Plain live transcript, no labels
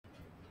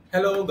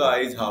Hello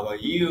guys, how are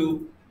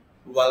you?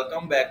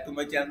 Welcome back to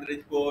my channel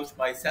Rich Post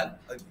myself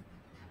again.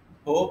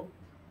 Hope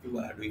you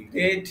are doing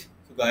great.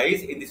 So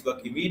guys, in this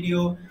working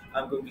video,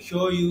 I'm going to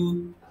show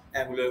you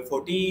Angular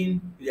 14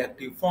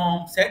 reactive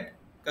form set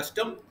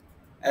custom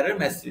error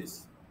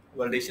messages,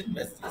 validation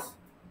messages.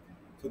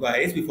 So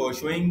guys, before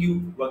showing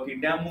you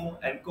working demo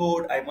and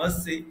code, I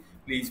must say,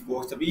 please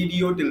watch the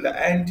video till the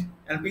end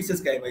and please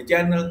subscribe my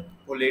channel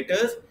for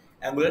latest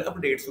Angular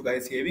updates. So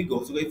guys, here we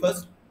go. So guys,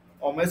 first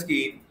on my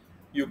screen,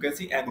 you can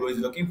see Angular is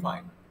working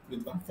fine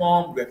with one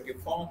form,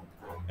 reactive form,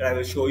 and I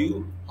will show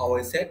you how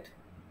I set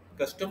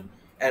custom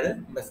error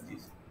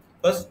messages.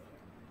 First,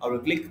 I will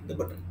click the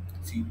button.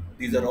 See,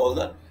 these are all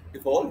the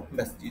default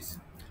messages.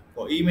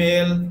 For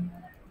email,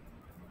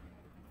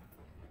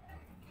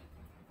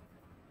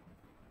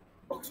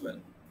 works well.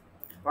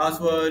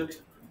 Password,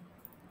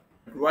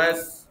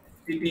 address,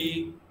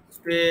 city,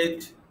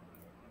 state,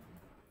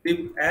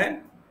 tip,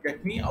 and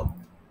get me out.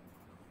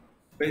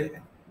 Well,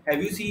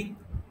 have you seen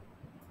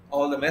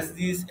all the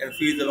messages and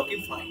fields are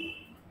working fine?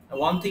 Now,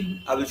 one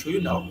thing I will show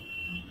you now.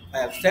 I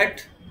have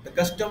set the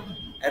custom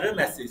error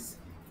message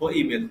for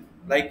email.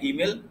 Like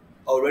email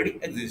already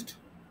exists.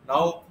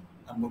 Now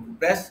I'm going to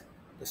press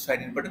the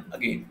sign in button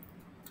again.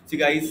 See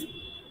guys,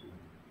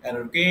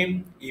 error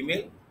came,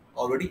 email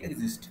already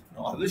exists.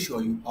 Now I will show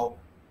you how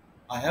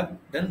I have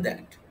done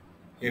that.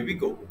 Here we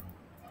go.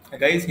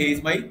 Guys, here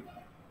is my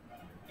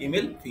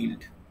email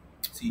field.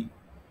 See,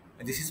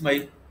 and this is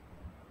my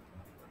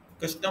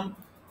custom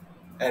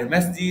error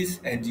messages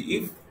and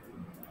if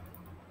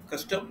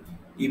custom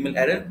email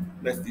error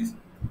messages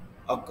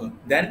occur,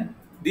 then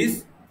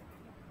this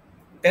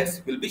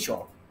text will be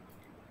shown.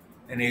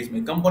 And here's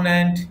my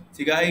component.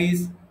 See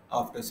guys,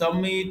 after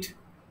submit,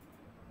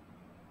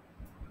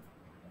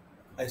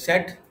 I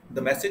set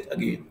the message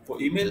again for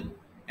email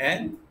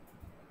and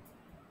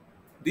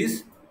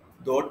this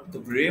dot the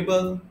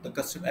variable the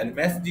custom error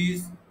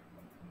messages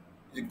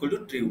is equal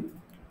to true,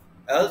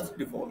 else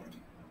default.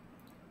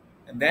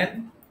 And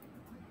then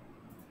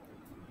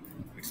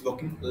it's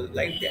working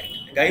like that.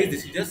 Guys,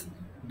 this is just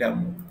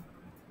demo.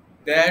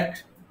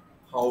 That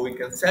how we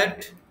can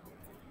set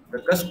the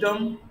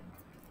custom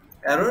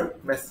error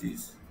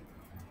messages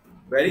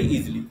very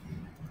easily.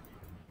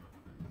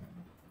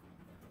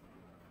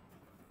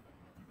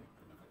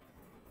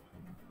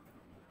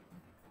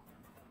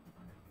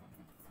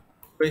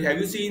 But have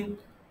you seen?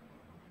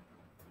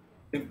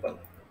 Simple,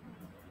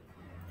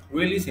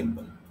 really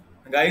simple.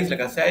 And guys, like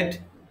I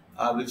said,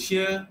 I will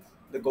share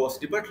the course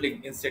debug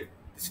link inside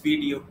this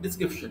video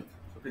description.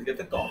 So please get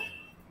the call.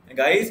 And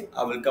guys,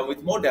 I will come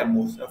with more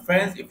demos.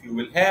 Friends, if you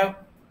will have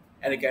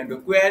any kind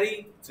of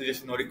query,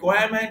 suggestion or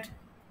requirement,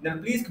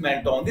 then please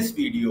comment on this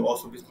video.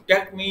 Also, please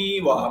contact me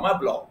via my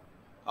blog.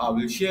 I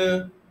will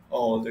share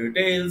all the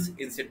details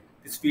inside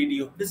this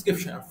video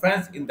description.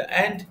 Friends, in the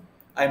end,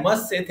 I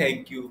must say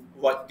thank you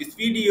for watching this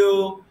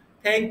video.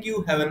 Thank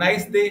you. Have a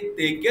nice day.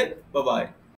 Take care. Bye bye.